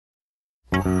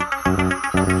Hey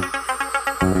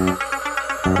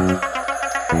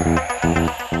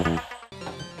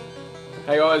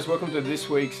guys, welcome to this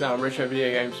week's Retro Video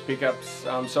Games Pickups.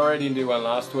 Sorry I didn't do one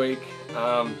last week.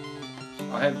 I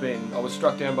was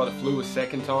struck down by the flu a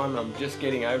second time and I'm just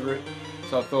getting over it.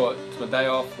 So I thought, it's my day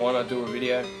off, why not do a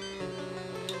video?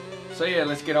 So yeah,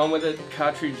 let's get on with it.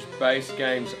 Cartridge based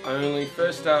games only.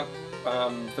 First up,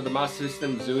 for the Master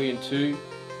System, Zillion 2.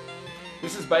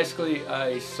 This is basically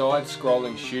a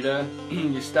side-scrolling shooter.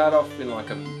 You start off in like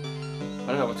a, I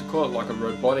don't know what to call it, like a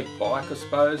robotic bike I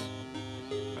suppose.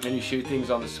 And you shoot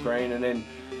things on the screen, and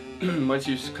then once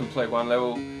you complete one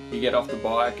level you get off the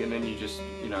bike and then you just,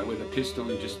 you know, with a pistol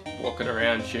you're just walking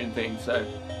around shooting things. So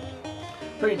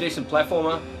pretty decent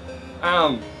platformer.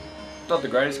 Not the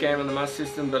greatest game on the Master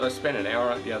System, but I spent an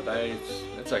hour on it the other day.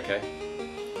 It's okay.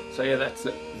 So yeah, that's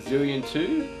Zillion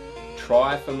 2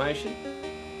 Tri-Formation.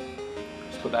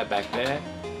 Let's put that back there.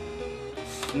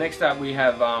 Next up we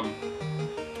have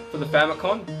for the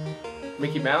Famicom,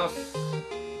 Mickey Mouse.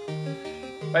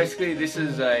 Basically this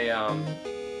is a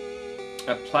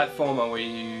platformer where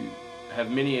you have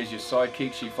Minnie as your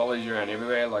sidekick. She follows you around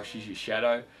everywhere like she's your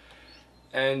shadow.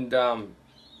 And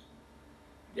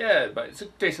yeah, but it's a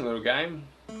decent little game.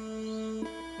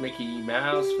 Mickey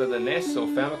Mouse for the NES or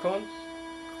Famicom.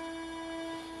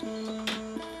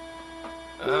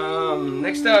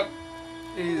 Next up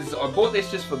is, I bought this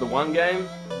just for the one game.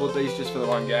 Bought these just for the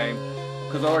one game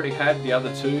because I already had the other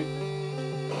two.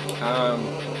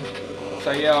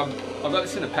 So yeah, I got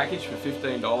this in a package for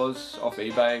 $15 off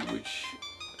eBay, which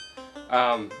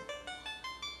I'm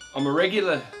a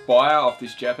regular buyer of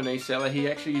this Japanese seller. He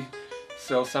actually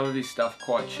sells some of his stuff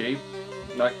quite cheap.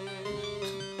 Like,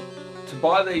 to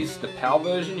buy these, the PAL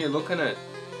version, you're looking at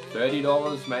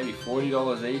 $30, maybe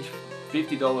 $40 each,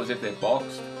 $50 if they're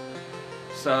boxed.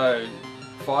 So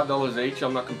 $5 each,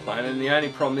 I'm not complaining. The only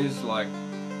problem is, like,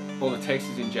 all the text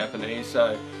is in Japanese,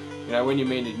 so you know, when you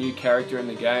meet a new character in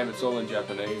the game, it's all in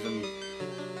Japanese, and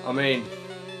I mean,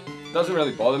 it doesn't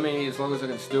really bother me as long as I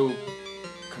can still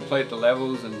complete the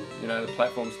levels and, you know, the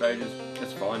platform stages.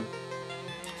 That's fine.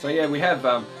 So yeah, we have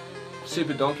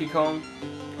Super Donkey Kong,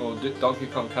 or Donkey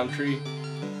Kong Country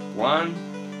 1,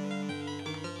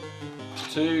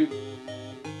 2,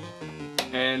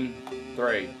 and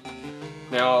 3.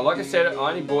 Now, like I said, I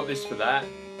only bought this for that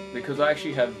because I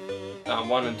actually have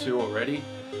 1 and 2 already.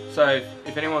 So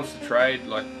if anyone wants to trade,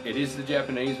 like, it is the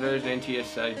Japanese version,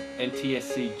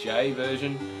 NTSC-J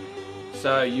version.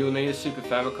 So you'll need a Super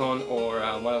Famicom or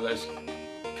one of those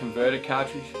converter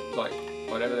cartridge, like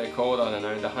whatever they're called, I don't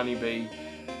know, the honeybee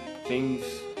things.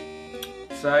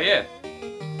 So yeah,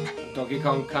 Donkey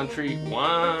Kong Country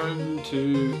 1,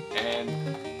 2, and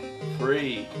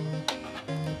 3.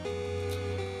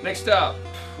 Next up,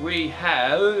 we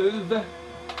have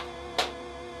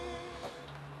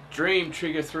Dream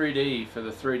Trigger 3D for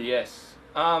the 3DS.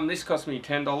 This cost me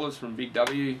 $10 from Big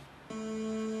W.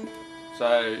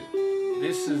 So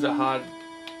this is a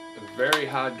very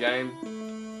hard game.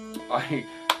 I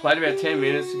played about 10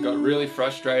 minutes and got really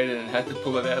frustrated and had to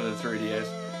pull it out of the 3DS.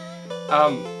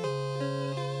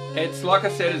 It's, like I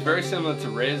said, it's very similar to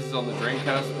Rez on the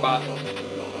Dreamcast, but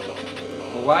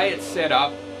the way it's set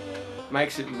up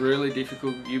makes it really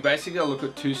difficult. You basically gotta look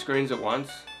at 2 screens at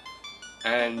once,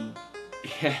 and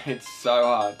yeah, it's so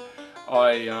hard.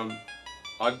 I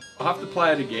have to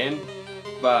play it again,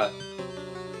 but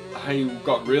I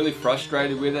got really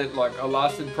frustrated with it. Like, I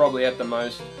lasted probably at the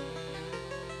most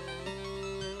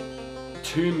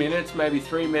 2 minutes, maybe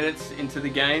 3 minutes into the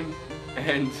game,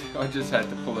 and I just had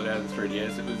to pull it out of the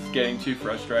 3DS. It was getting too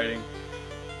frustrating.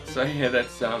 So yeah,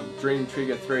 that's Dream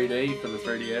Trigger 3D for the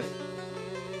 3DS.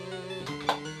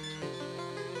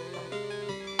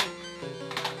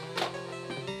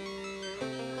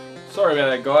 Sorry about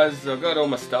that, guys. I've got all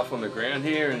my stuff on the ground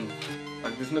here and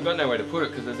I've got nowhere to put it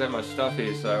because there's that much stuff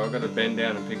here, so I've got to bend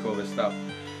down and pick all this stuff.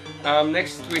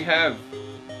 Next we have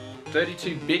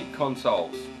 32-bit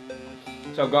consoles.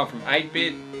 So I've gone from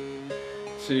 8-bit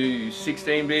to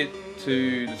 16-bit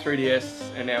to the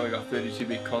 3DS, and now we've got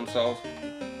 32-bit consoles.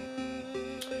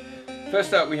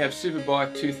 First up we have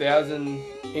Superbike 2000,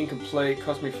 incomplete,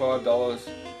 cost me $5.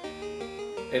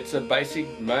 It's a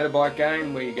basic motorbike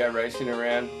game where you go racing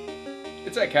around.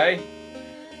 It's okay,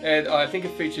 and I think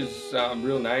it features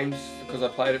real names because I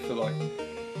played it for like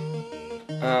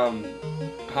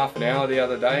half an hour the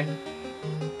other day,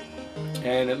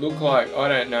 and it looked like, I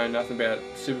don't know nothing about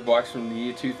superbikes from the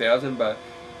year 2000, but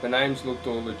the names looked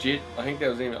all legit. I think there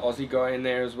was even an Aussie guy in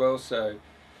there as well, so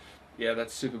yeah,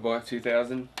 that's Superbike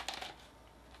 2000.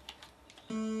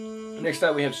 Next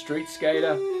up we have Street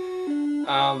Skater,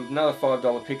 another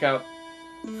 $5 pickup.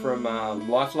 from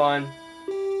Lifeline.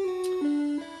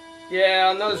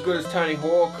 Yeah, not as good as Tony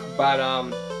Hawk, but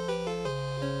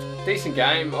decent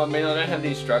game. I mean, I don't have the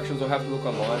instructions. I'll have to look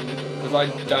online because I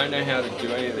don't know how to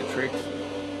do any of the tricks,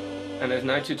 and there's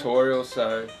no tutorial.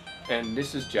 So, and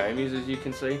this is Jamie's, as you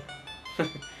can see.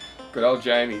 Good old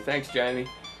Jamie. Thanks, Jamie.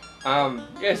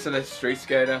 Yeah, so that's Street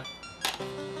Skater.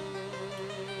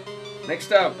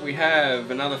 Next up, we have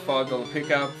another $5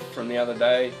 pickup from the other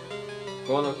day.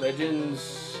 Gauntlet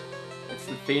Legends. It's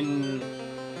the thin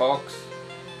box,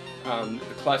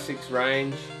 the classics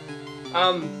range.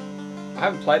 I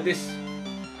haven't played this.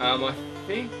 I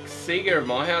think Sega of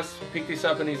my house picked this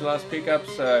up in his last pickup,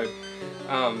 so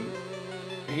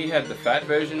he had the fat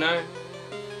version though.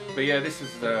 But yeah, this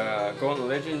is the Gauntlet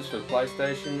Legends for the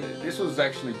PlayStation. This was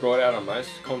actually brought out on most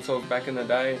consoles back in the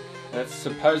day, and it's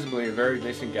supposedly a very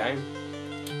decent game.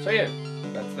 So yeah,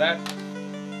 that's that.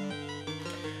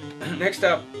 Next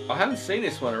up, I haven't seen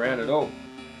this one around at all.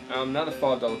 Another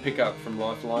 $5 pickup from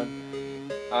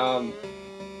Lifeline.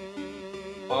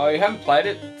 I haven't played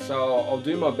it, so I'll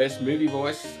do my best movie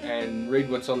voice and read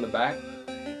what's on the back.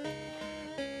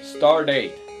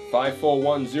 Stardate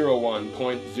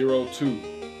 54101.02.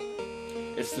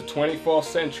 It's the 24th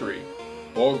century.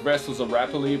 Borg vessels are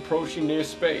rapidly approaching near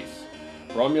space.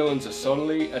 Romulans are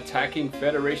suddenly attacking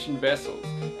Federation vessels,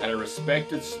 and a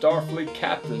respected Starfleet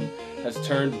captain has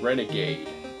turned renegade.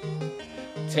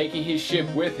 Taking his ship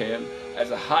with him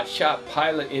as a hotshot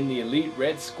pilot in the elite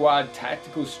Red Squad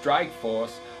Tactical Strike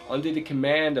Force under the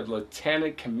command of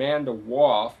Lieutenant Commander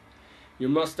Worf, you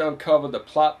must uncover the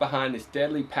plot behind this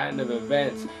deadly pattern of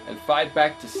events and fight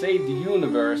back to save the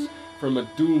universe from a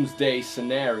doomsday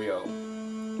scenario.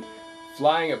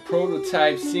 Flying a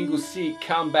prototype single-seat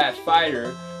combat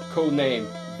fighter, codenamed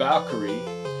Valkyrie,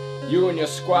 you and your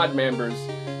squad members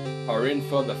are in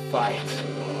for the fight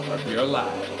of your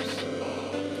lives.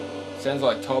 Sounds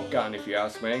like Top Gun if you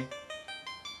ask me.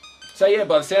 So yeah,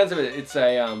 by the sounds of it, it's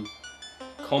a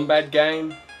combat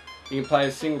game. You can play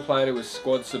a single player with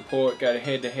squad support, go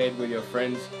head to head with your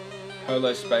friends,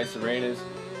 holo space arenas.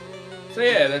 So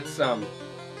yeah, that's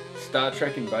Star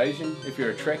Trek Invasion. If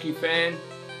you're a Trekkie fan,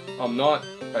 I'm not,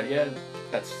 but yeah,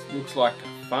 that looks like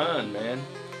fun, man.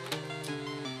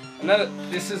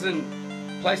 This isn't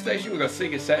PlayStation. We've got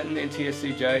Sega Saturn,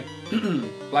 NTSC-J,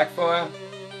 Blackfire.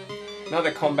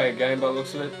 Another combat game by the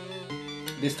looks of it.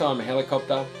 This time a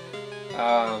helicopter,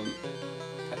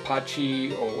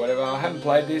 Apache or whatever. I haven't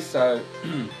played this, so.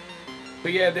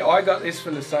 But yeah, I got this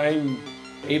from the same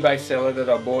eBay seller that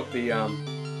I bought the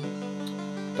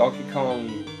Donkey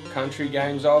Kong Country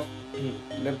games off.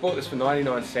 And I bought this for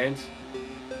 99 cents,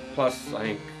 plus I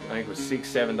think it was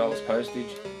 $6-7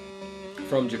 postage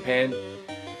from Japan.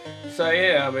 So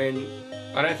yeah, I mean,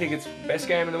 I don't think it's the best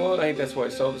game in the world. I think that's why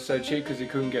he sold it so cheap, because he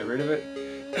couldn't get rid of it.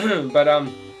 But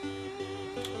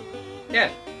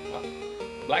yeah,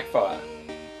 Blackfire.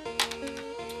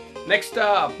 Next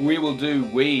up, we will do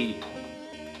Wii.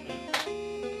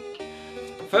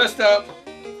 First up,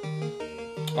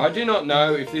 I do not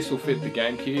know if this will fit the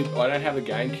GameCube. I don't have a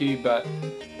GameCube, but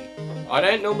I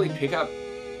don't normally pick up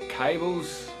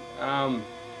cables.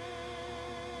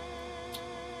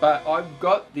 But I've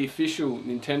got the official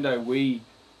Nintendo Wii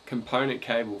component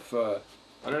cable for,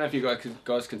 I don't know if you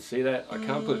guys can see that. I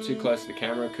can't put it too close to the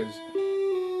camera because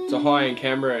it's a high-end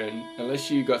camera, and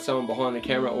unless you got someone behind the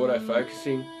camera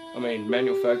auto-focusing, I mean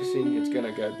manual focusing, it's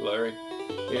gonna go blurry.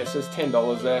 Yeah, so it's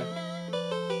 $10 there.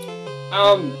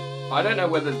 I don't know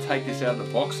whether to take this out of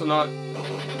the box or not.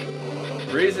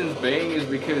 Reasons being is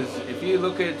because if you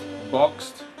look at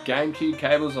boxed GameCube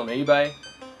cables on eBay,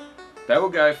 they will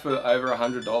go for over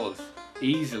 $100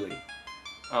 easily.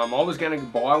 I was going to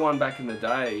buy one back in the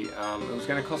day. It was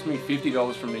going to cost me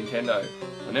 $50 from Nintendo.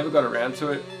 I never got around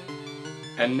to it.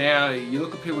 And now you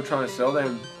look at people trying to sell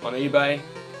them on eBay,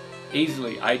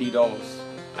 easily $80.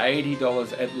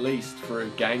 $80 at least for a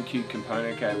GameCube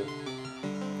component cable.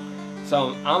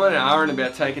 So I'm an R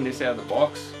about taking this out of the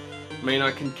box. I mean,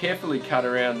 I can carefully cut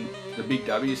around the big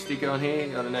W sticker on here.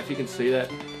 I don't know if you can see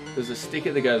that. There's a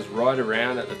sticker that goes right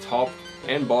around at the top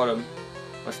and bottom.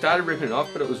 I started ripping it off,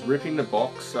 but it was ripping the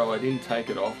box, so I didn't take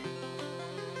it off.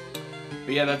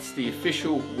 But yeah, that's the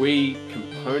official Wii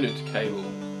component cable.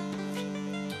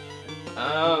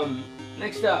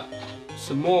 Next up,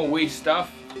 some more Wii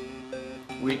stuff.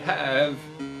 We have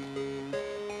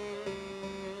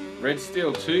Red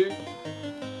Steel 2.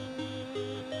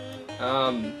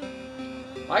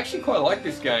 I actually quite like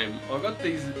this game. I got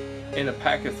these in a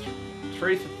pack of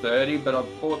 3 for $30, but I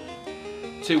bought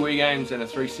 2 Wii games and a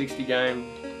 360 game,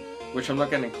 which I'm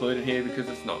not going to include in here because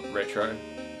it's not retro.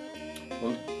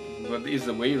 Well, is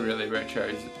the Wii really retro?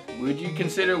 Would you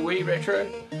consider Wii retro?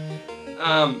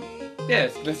 Yeah,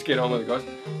 let's get on with it, guys.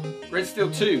 Red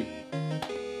Steel 2.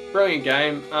 Brilliant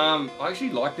game. I actually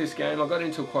like this game. I got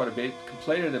into it quite a bit.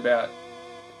 Completed about,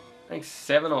 I think,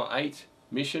 7 or 8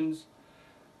 missions.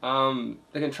 The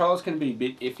controls can be a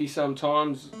bit iffy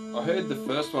sometimes. I heard the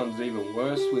first one's even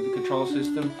worse with the control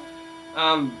system.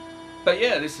 But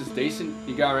yeah, this is decent.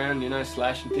 You go around, you know,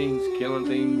 slashing things, killing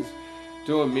things,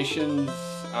 doing missions,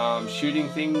 shooting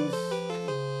things.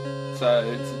 So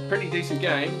it's a pretty decent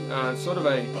game. Sort of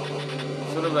a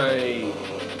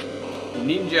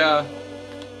ninja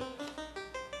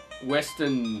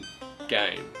Western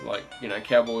game, like, you know,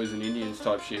 cowboys and Indians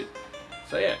type shit.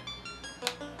 So yeah.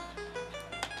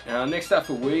 Next up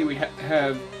for Wii, we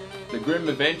have The Grim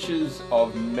Adventures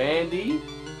of Mandy.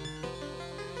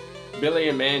 Billy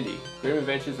and Mandy. Grim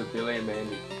Adventures of Billy and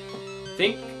Mandy. I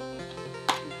think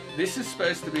this is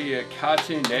supposed to be a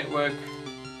Cartoon Network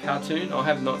cartoon. I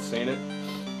have not seen it.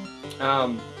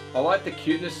 I like the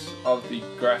cuteness of the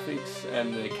graphics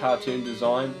and the cartoon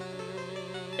design.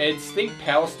 It's, think,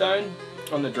 Power Stone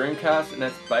on the Dreamcast, and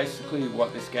that's basically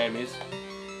what this game is.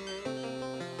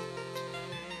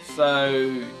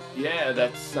 So yeah,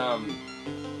 that's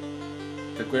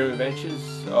The Grim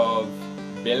Adventures of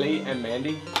Billy and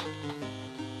Mandy.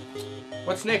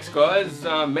 What's next, guys?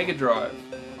 Megadrive.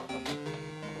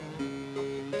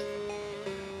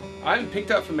 I haven't picked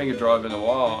up for Megadrive in a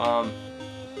while.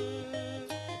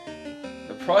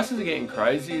 The prices are getting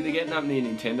crazy. They're getting up near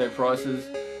Nintendo prices.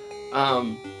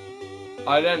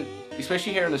 I don't,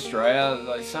 especially here in Australia,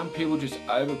 like, some people just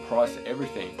overprice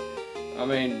everything. I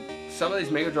mean, some of these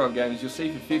Megadrive games you'll see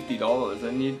for $50,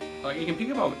 and you can pick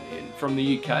them up from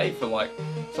the UK for like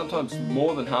sometimes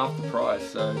more than half the price.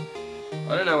 So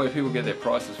I don't know where people get their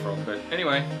prices from, but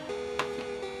anyway,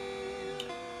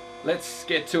 let's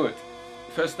get to it.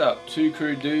 First up, Two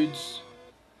Crude Dudes.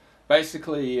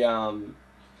 Basically, a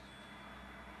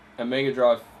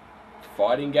Megadrive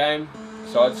fighting game,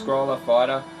 side-scroller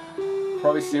fighter,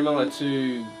 probably similar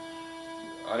to,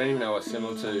 I don't even know what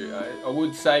similar to. I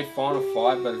would say Final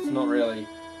Fight, but it's not really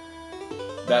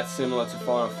that similar to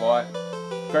Final Fight.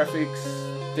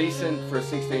 Graphics decent for a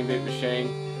 16-bit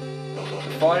machine.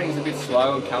 The fighting is a bit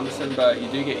slow and cumbersome, but you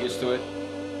do get used to it.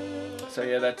 So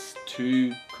yeah, that's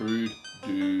Two Crude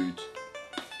Dudes.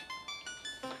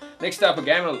 Next up, a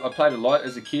game I played a lot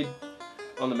as a kid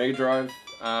on the Mega Drive.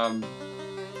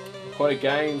 Quite a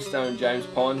game starring James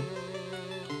Pond.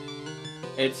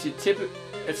 It's your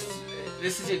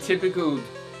this is your typical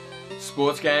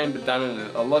sports game, but done in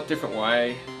a lot different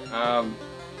way.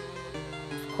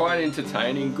 Quite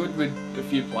entertaining, good with a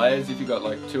few players if you've got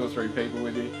like 2 or 3 people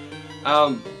with you.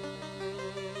 I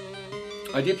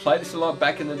did play this a lot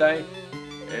back in the day.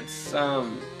 It's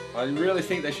I really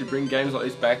think they should bring games like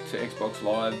this back to Xbox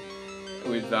Live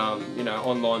with you know,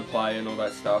 online play and all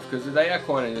that stuff, because they are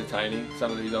quite entertaining,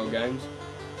 some of these old games.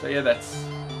 So yeah, that's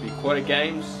the Aquatic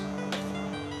Games.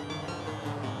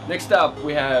 Next up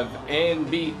we have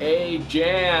NBA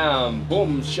Jam.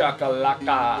 Boom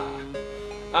shakalaka.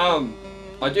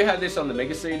 I do have this on the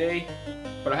Mega CD,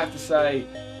 but I have to say,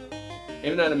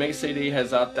 even though the Mega CD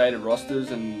has updated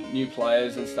rosters and new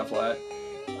players and stuff like that,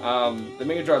 the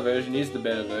Mega Drive version is the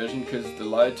better version, because the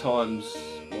load times,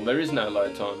 well, there is no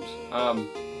load times.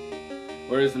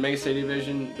 Whereas the Mega CD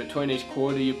version, between each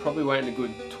quarter, you're probably waiting a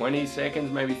good 20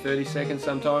 seconds, maybe 30 seconds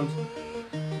sometimes.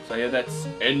 So yeah, that's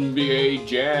NBA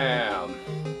Jam.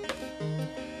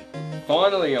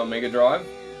 Finally on Mega Drive,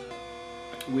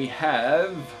 we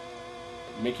have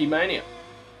Mickey Mania.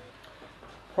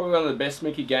 Probably one of the best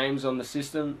Mickey games on the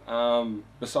system,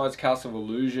 besides Castle of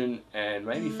Illusion and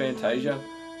maybe Fantasia.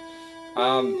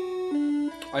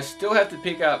 I still have to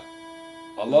pick up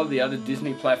a lot of the other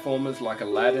Disney platformers like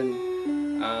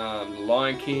Aladdin, The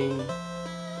Lion King,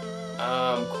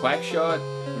 Quackshot,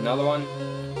 another one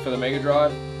for the Mega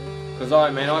Drive. Because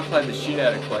I played the shit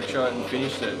out of Quackshot and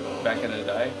finished it back in the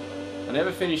day. I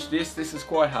never finished this. This is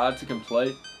quite hard to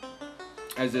complete,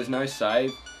 as there's no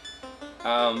save.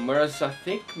 Whereas I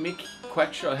think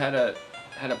Quackshot had a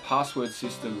password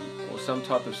system or some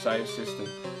type of save system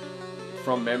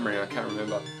from memory. I can't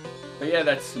remember. But yeah,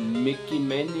 that's Mickey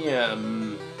Mania.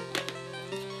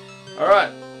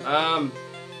 Alright,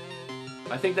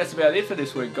 I think that's about it for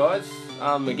this week, guys.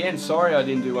 Again, sorry I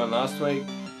didn't do one last week.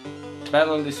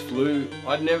 Battling this flu,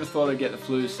 I'd never thought I'd get the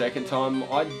flu second time.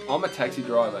 I'm a taxi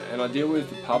driver and I deal with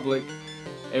the public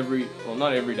well,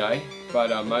 not every day, but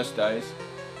most days.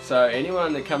 So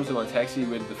anyone that comes to my taxi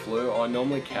with the flu, I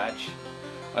normally catch.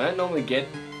 I don't normally get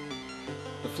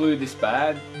the flu this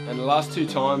bad, and the last 2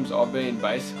 times I've been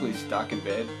basically stuck in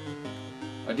bed.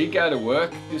 I did go to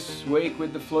work this week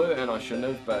with the flu, and I shouldn't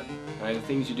have, but the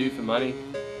things you do for money.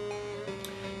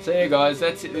 So yeah guys,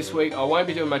 that's it this week. I won't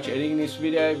be doing much editing in this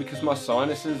video because my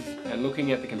sinuses and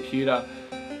looking at the computer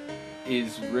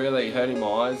is really hurting my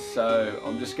eyes, so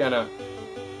I'm just gonna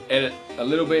edit a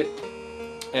little bit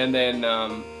and then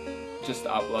just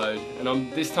upload.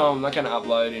 And this time I'm not gonna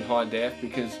upload in high def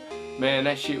because man,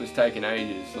 that shit was taking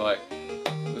ages. Like,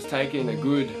 it was taking a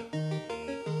good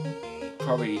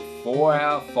probably 4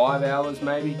 hours, 5 hours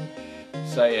maybe.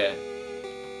 So yeah,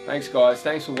 thanks guys,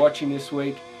 thanks for watching this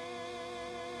week.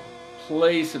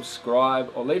 Please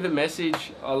subscribe or leave a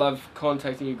message. I love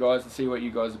contacting you guys and see what you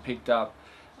guys have picked up.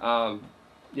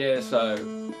 Yeah,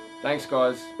 so thanks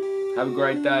guys, have a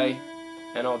great day,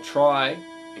 and I'll try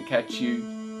and catch you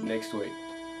next week.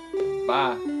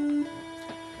 Bye.